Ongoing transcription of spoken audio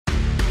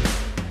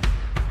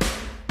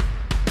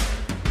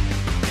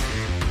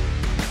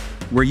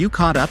Were you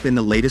caught up in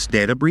the latest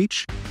data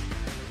breach?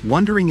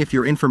 Wondering if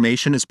your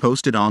information is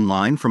posted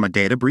online from a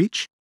data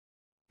breach?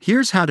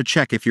 Here's how to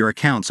check if your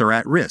accounts are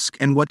at risk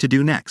and what to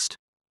do next.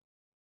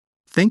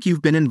 Think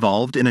you've been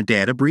involved in a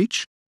data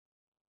breach?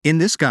 In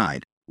this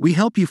guide, we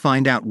help you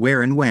find out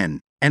where and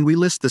when, and we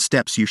list the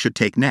steps you should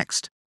take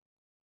next.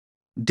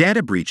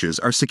 Data breaches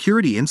are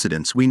security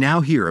incidents we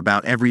now hear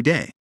about every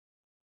day.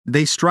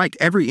 They strike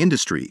every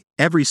industry,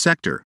 every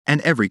sector,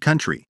 and every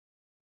country.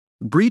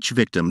 Breach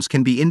victims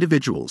can be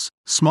individuals,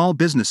 small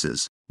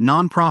businesses,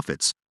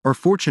 nonprofits, or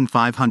Fortune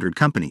 500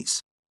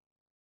 companies.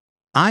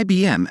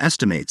 IBM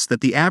estimates that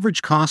the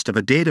average cost of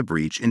a data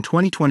breach in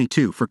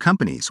 2022 for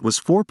companies was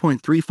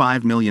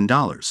 $4.35 million,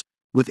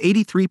 with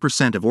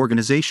 83% of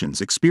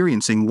organizations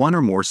experiencing one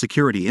or more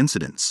security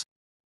incidents.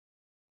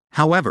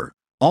 However,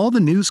 all the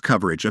news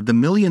coverage of the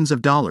millions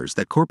of dollars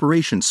that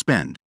corporations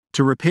spend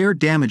to repair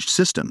damaged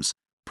systems,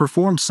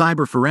 perform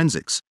cyber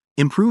forensics,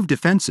 improve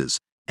defenses,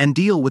 and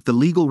deal with the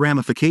legal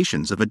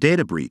ramifications of a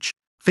data breach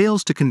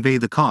fails to convey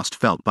the cost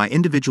felt by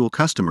individual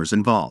customers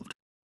involved.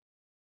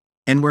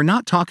 And we're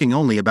not talking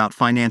only about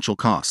financial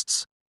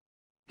costs.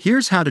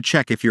 Here's how to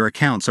check if your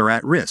accounts are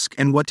at risk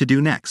and what to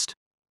do next.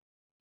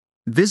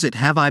 Visit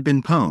Have I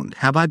Been Pwned?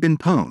 Have I Been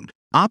Pwned,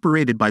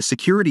 operated by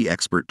security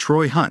expert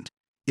Troy Hunt,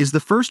 is the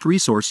first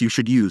resource you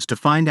should use to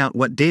find out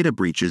what data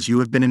breaches you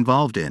have been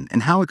involved in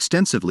and how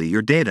extensively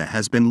your data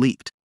has been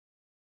leaked.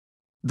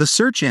 The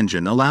search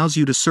engine allows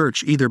you to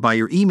search either by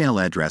your email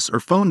address or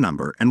phone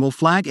number and will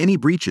flag any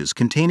breaches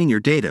containing your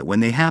data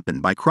when they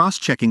happen by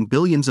cross-checking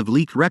billions of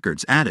leaked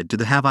records added to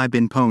the Have I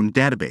Been Pwned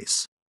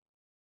database.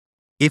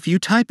 If you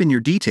type in your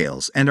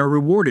details and are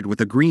rewarded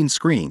with a green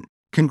screen,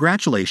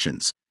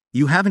 congratulations,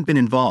 you haven't been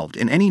involved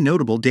in any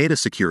notable data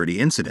security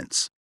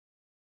incidents.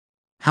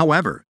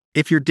 However,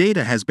 if your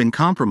data has been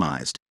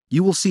compromised,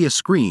 you will see a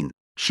screen,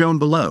 shown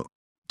below,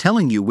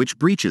 telling you which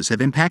breaches have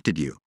impacted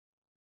you.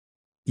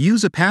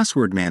 Use a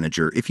password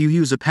manager. If you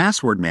use a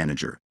password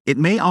manager, it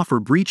may offer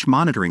breach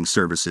monitoring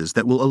services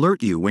that will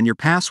alert you when your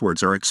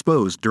passwords are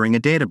exposed during a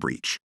data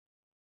breach.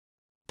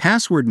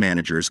 Password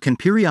managers can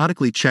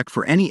periodically check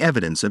for any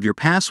evidence of your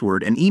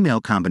password and email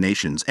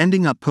combinations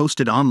ending up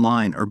posted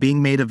online or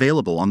being made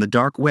available on the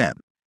dark web,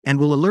 and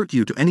will alert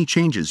you to any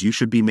changes you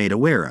should be made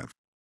aware of.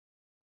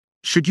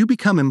 Should you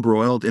become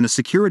embroiled in a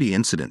security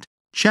incident,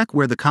 check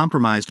where the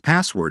compromised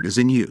password is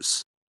in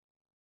use.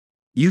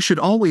 You should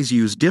always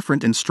use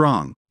different and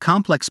strong,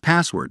 complex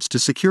passwords to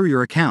secure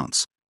your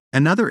accounts,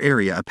 another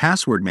area a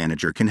password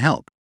manager can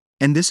help,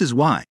 and this is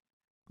why.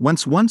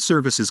 Once one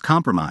service is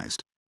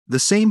compromised, the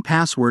same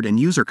password and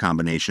user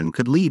combination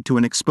could lead to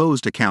an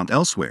exposed account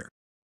elsewhere.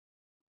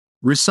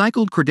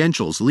 Recycled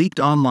credentials leaked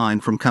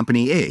online from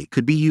Company A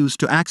could be used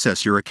to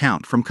access your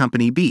account from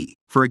Company B,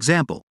 for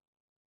example.